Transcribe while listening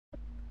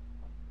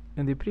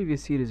In the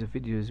previous series of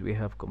videos, we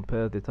have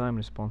compared the time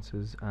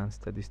responses and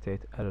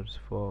steady-state errors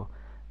for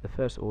the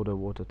first-order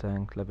water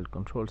tank level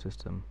control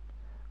system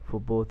for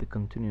both the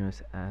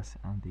continuous S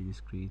and the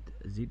discrete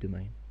Z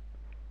domain.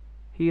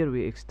 Here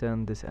we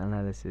extend this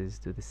analysis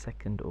to the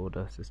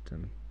second-order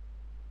system.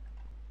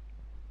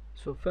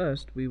 So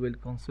first, we will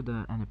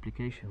consider an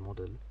application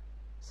model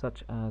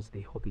such as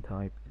the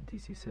hobby-type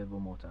DC servo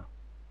motor.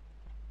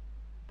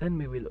 Then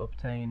we will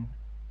obtain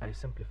a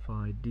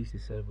simplified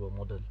DC servo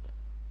model.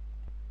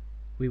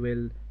 We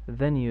will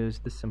then use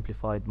this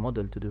simplified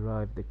model to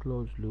derive the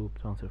closed-loop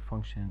transfer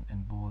function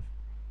in both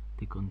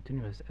the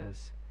continuous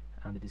S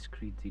and the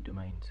discrete Z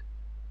domains.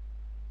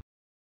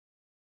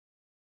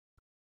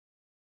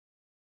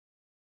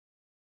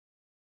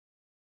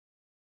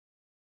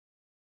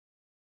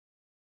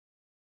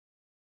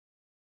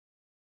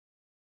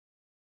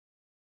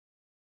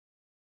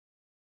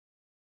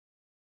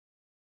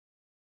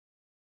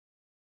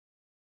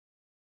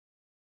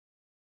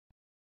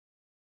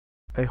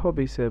 A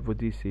hobby servo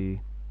DC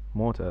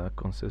motor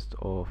consists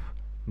of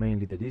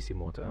mainly the DC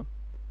motor,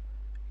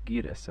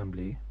 gear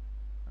assembly,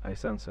 a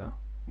sensor,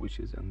 which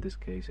is in this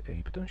case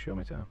a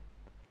potentiometer,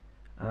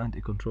 and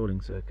a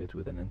controlling circuit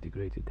with an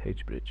integrated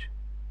H-bridge.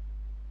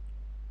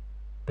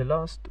 The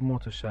last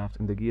motor shaft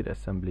in the gear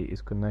assembly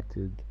is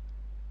connected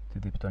to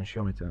the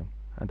potentiometer,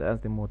 and as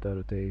the motor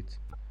rotates,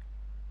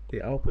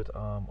 the output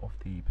arm of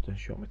the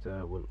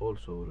potentiometer will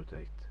also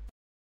rotate,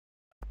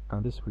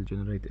 and this will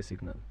generate a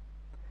signal.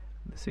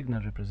 The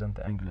signal represents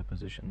the angular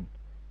position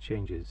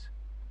changes,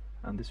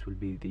 and this will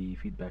be the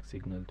feedback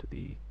signal to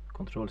the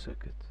control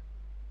circuit.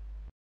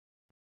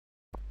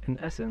 In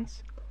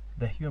essence,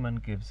 the human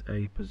gives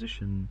a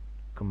position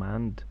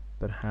command,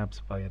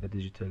 perhaps via the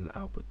digital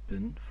output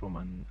pin from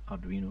an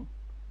Arduino.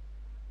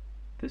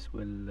 This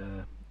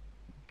will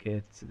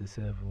get the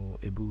servo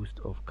a boost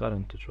of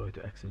current to try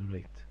to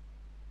accelerate.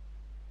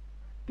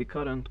 The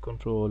current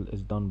control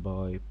is done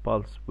by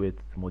pulse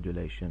width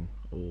modulation,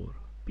 or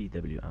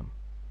PWM.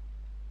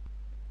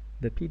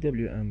 The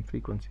PWM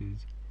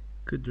frequencies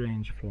could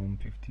range from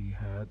 50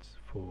 Hz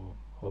for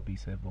hobby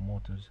servo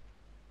motors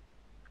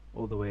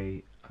all the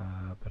way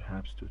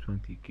perhaps to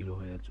 20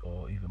 kHz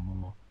or even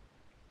more,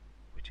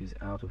 which is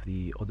out of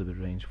the audible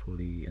range for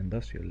the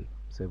industrial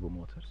servo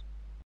motors.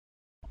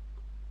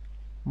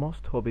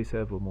 Most hobby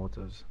servo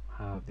motors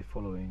have the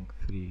following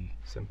three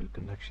simple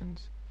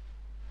connections.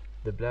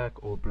 The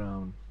black or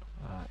brown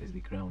is the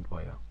ground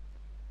wire,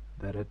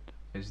 the red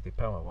is the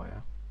power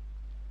wire,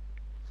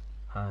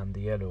 and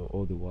the yellow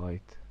or the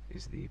white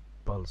is the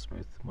pulse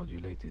width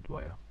modulated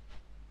wire.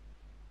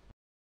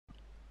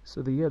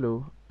 So the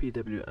yellow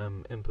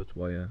PWM input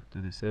wire to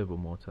the servo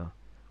motor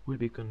will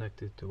be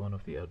connected to one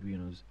of the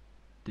Arduino's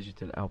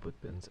digital output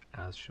pins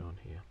as shown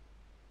here.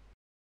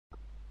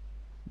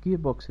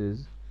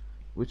 Gearboxes,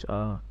 which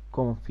are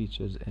common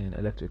features in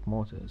electric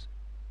motors,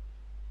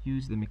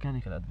 use the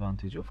mechanical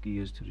advantage of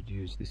gears to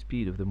reduce the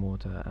speed of the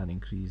motor and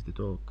increase the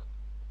torque.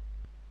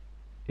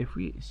 If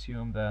we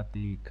assume that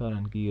the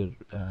current gear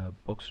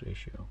box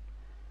ratio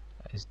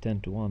is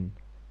 10:1,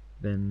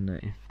 then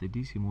if the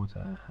DC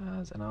motor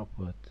has an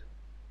output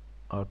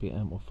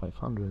RPM of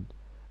 500,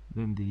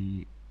 then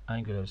the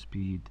angular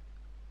speed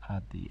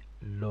at the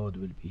load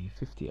will be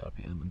 50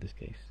 RPM in this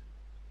case.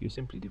 You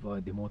simply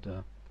divide the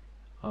motor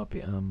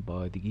RPM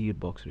by the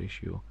gearbox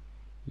ratio,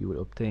 you will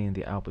obtain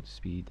the output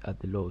speed at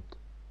the load.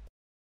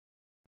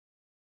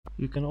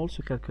 You can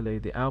also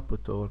calculate the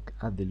output torque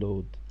at the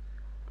load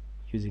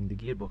using the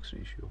gearbox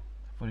ratio.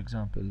 For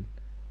example,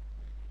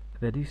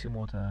 the DC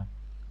motor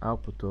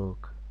output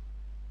torque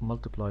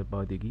multiplied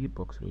by the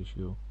gearbox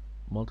ratio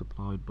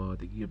multiplied by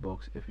the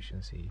gearbox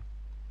efficiency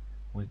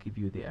will give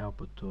you the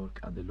output torque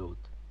at the load.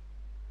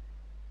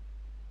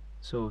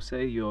 So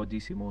say your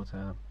DC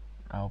motor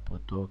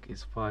output torque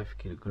is 5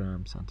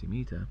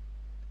 kg/cm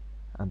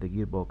and the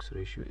gearbox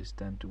ratio is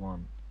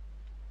 10:1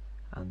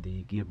 and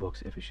the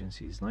gearbox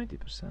efficiency is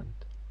 90%,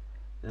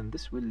 then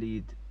this will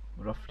lead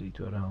roughly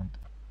to around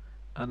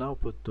an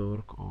output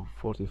torque of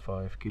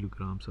 45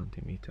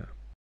 kg/cm.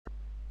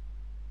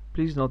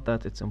 Please note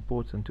that it's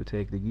important to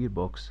take the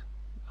gearbox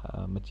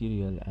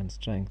material and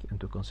strength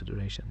into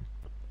consideration,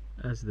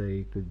 as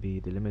they could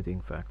be the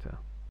limiting factor.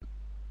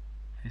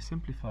 A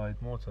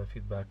simplified motor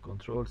feedback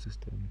control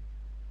system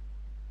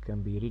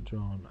can be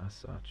redrawn as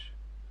such.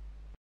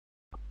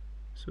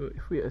 So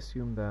if we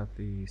assume that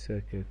the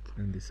circuit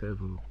in the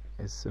servo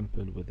is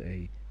simple with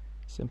a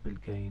simple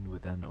gain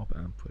with an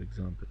op-amp, for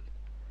example,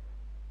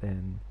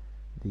 then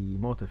the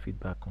motor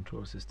feedback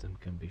control system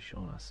can be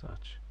shown as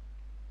such.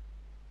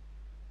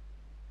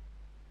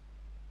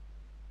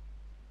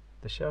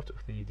 The shaft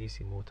of the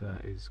DC motor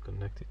is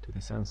connected to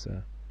the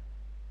sensor,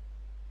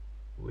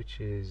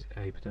 which is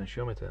a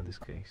potentiometer in this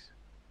case.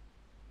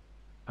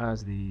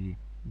 As the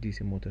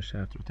DC motor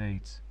shaft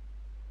rotates,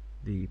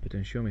 the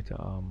potentiometer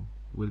arm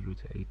will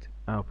rotate,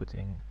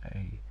 outputting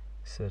a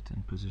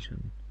certain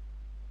position.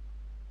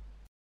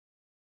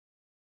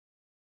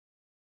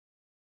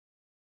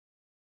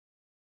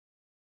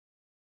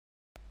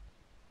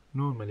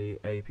 Normally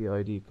a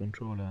PID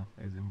controller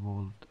is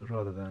involved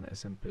rather than a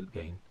simple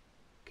gain,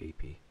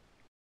 KP.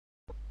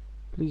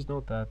 Please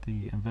note that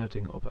the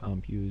inverting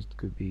op-amp used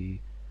could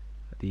be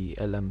the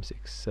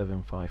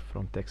LM675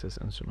 from Texas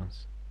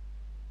Instruments.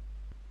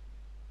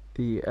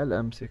 The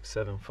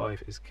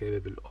LM675 is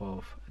capable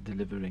of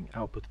delivering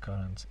output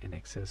currents in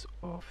excess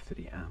of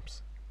 3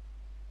 amps.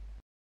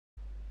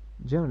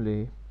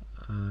 Generally,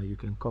 you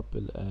can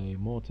couple a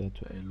motor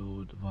to a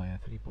load via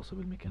 3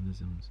 possible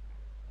mechanisms.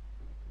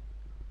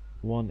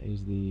 One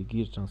is the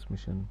gear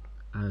transmission,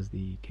 as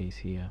the case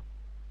here.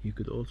 You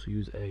could also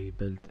use a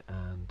belt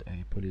and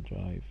a pulley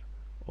drive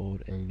or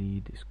a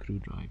lead screw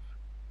drive.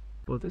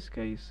 For this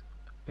case,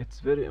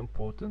 it's very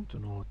important to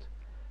note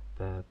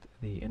that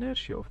the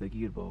inertia of the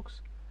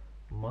gearbox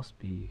must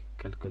be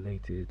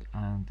calculated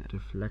and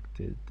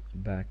reflected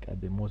back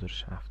at the motor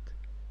shaft.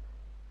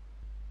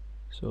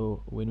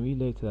 So when we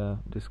later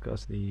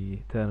discuss the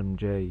term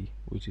J,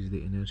 which is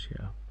the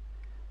inertia,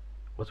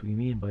 what we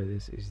mean by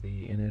this is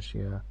the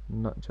inertia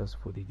not just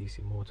for the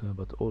DC motor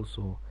but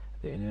also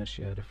the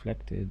inertia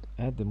reflected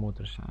at the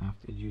motor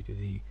shaft due to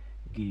the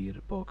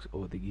gearbox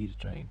or the gear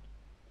train.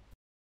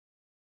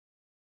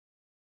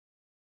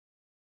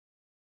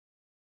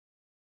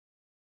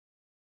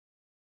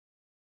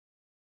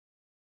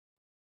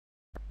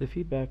 The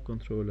feedback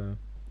controller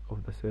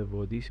of the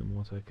servo DC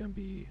motor can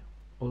be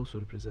also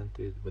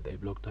represented with a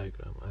block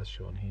diagram as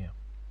shown here.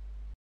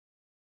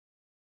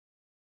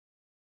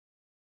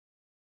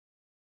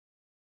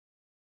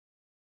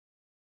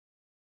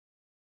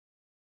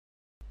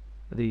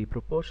 The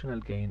proportional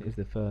gain is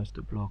the first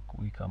block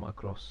we come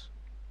across.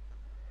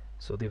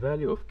 So the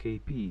value of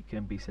Kp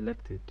can be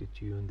selected to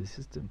tune the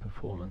system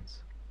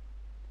performance.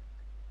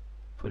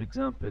 For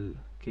example,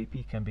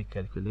 Kp can be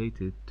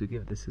calculated to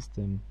give the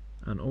system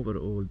an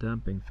overall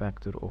damping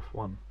factor of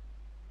 1.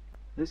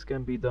 This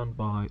can be done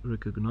by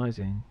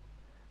recognizing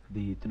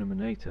the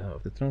denominator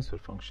of the transfer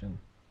function,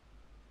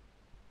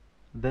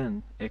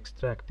 then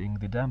extracting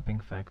the damping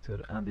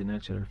factor and the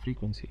natural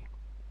frequency.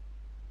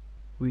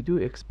 We do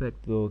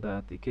expect though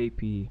that the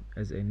Kp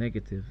is a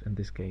negative in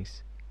this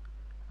case,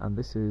 and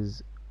this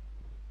is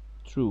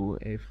true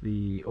if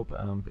the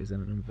op-amp is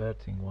an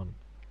inverting one,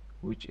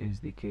 which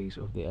is the case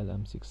of the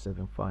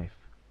LM675.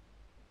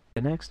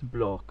 The next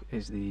block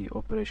is the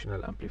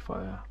operational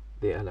amplifier,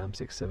 the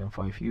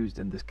LM675 used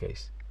in this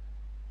case.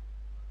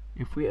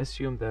 If we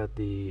assume that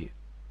the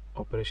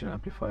operational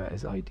amplifier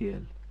is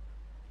ideal,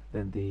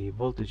 then the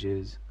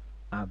voltages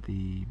at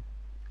the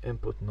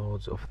input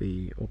nodes of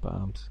the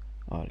op-amps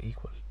are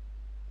equal.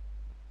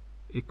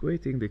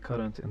 Equating the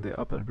current in the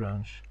upper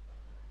branch,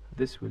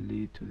 this will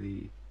lead to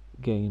the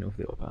gain of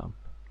the op-amp.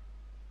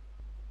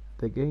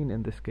 The gain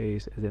in this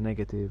case is a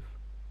negative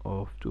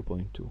of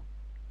 2.2.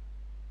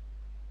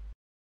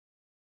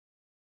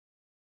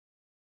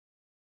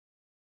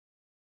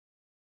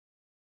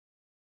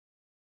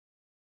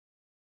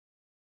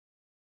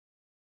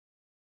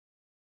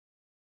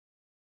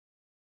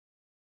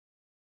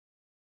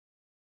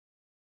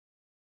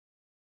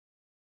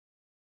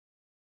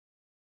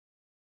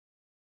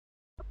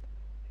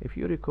 If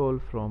you recall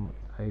from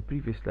a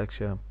previous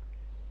lecture,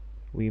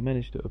 we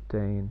managed to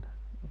obtain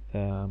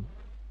the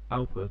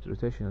output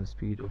rotational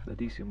speed of the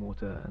DC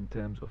motor in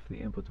terms of the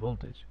input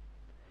voltage.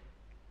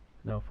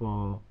 Now,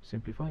 for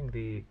simplifying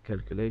the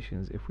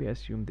calculations, if we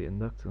assume the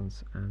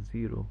inductance as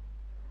 0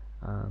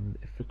 and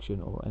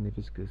friction or any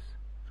viscous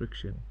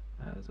friction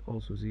as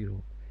also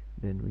 0,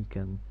 then we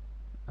can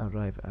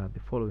arrive at the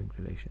following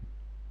relation.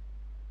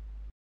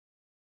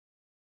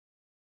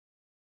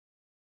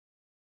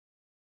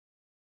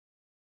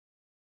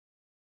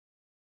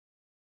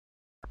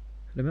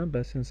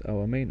 Remember, since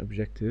our main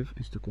objective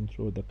is to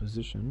control the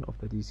position of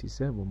the DC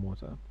servo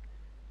motor,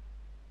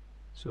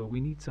 so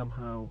we need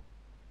somehow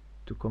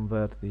to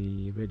convert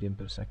the radian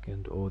per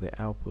second or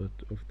the output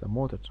of the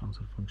motor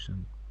transfer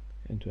function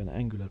into an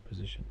angular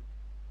position.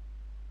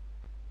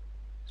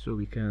 So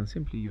we can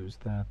simply use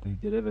that the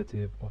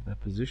derivative of the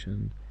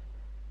position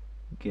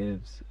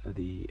gives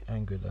the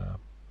angular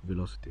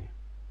velocity.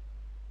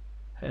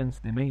 Hence,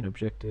 the main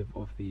objective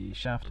of the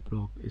shaft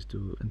block is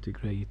to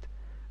integrate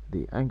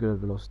the angular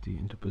velocity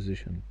into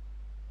position.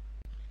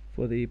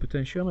 For the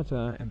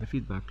potentiometer in the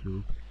feedback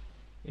loop,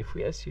 if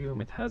we assume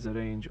it has a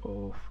range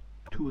of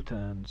 2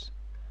 turns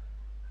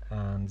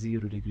and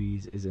 0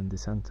 degrees is in the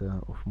center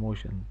of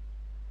motion,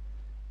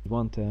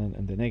 1 turn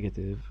in the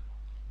negative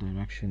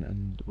direction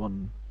and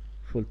 1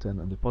 full turn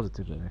in the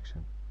positive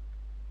direction,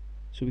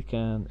 so we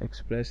can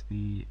express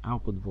the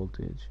output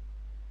voltage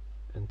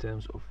in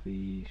terms of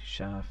the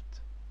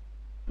shaft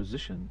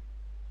position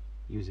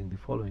using the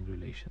following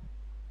relation.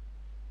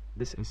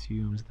 This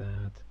assumes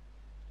that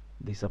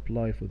the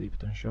supply for the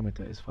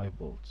potentiometer is 5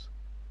 volts.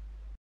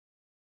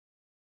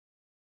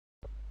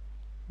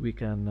 We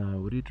can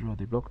now redraw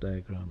the block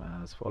diagram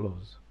as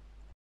follows.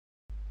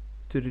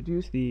 To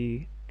reduce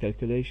the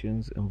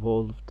calculations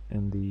involved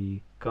in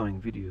the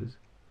coming videos,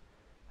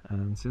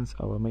 and since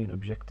our main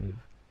objective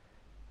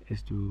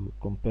is to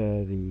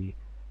compare the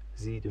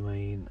Z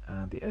domain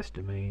and the S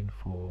domain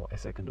for a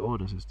second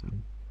order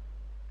system,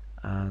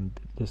 and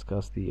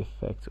discuss the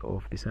effect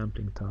of the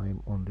sampling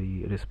time on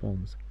the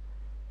response.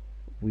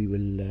 We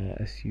will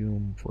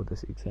assume for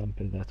this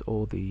example that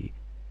all the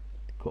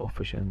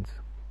coefficients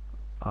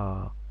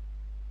are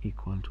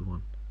equal to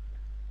 1.